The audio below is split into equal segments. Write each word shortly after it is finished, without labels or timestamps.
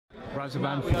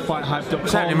Razaban for FightHype.com.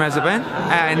 What's happening, Razaban?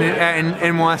 Out in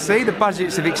NYC, the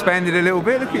budgets have expanded a little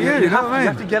bit. Look at you, you know what I mean? You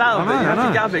have to get out of it. You have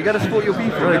to get out of it. You got to support your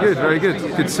people. Very good, very good.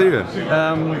 Good to see you.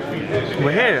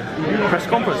 We're here. Press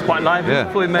conference, quite live.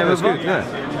 Yeah, Floyd Mayweather. That's good.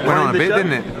 Yeah, went on a bit,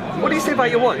 didn't it? What do you say about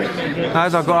your watch?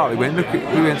 As I got up, he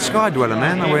went, Sky Dweller,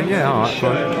 man. I went, yeah, all right,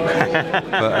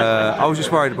 fine. But I was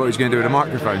just worried about what he was going to do with the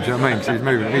microphone, do you know what I mean? Because he was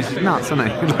moving. He's nuts, isn't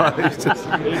he? Like, it's just,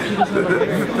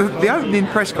 the opening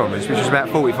press conference, which was about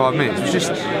 45 minutes, was just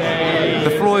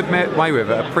the Floyd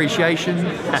Mayweather appreciation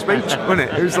speech, wasn't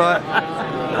it? It was like,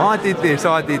 I did this,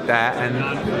 I did that,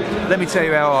 and let me tell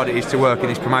you how hard it is to work in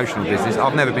this promotional business.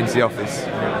 I've never been to the office,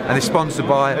 and it's sponsored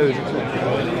by, you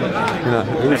know,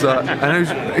 it was like, and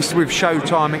it's with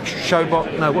Showtime,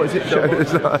 Showbot. No, what is it?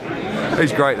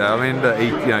 He's great though. I mean,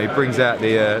 he brings out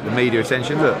the media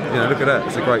attention. Look, look at that.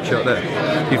 It's a great shot there.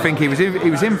 You'd think he was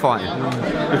in fighting.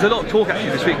 There's a lot of talk actually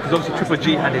this week because obviously Triple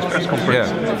G had his press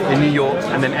conference in New York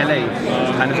and then LA,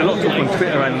 and there's a lot of talk on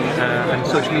Twitter and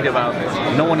social media about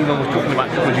no one even was talking about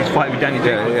Triple G's fight with Danny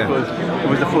Jacobs because it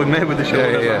was the Floyd Mayweather show.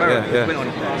 It went on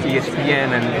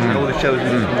ESPN and all the shows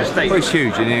in the States. Well, he's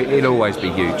huge and he'll always be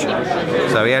huge.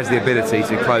 So he has the ability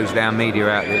to close down media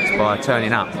outlets by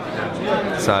turning up.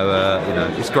 So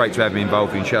it's great to have him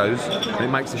involved in shows, and it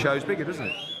makes the shows bigger, doesn't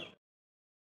it?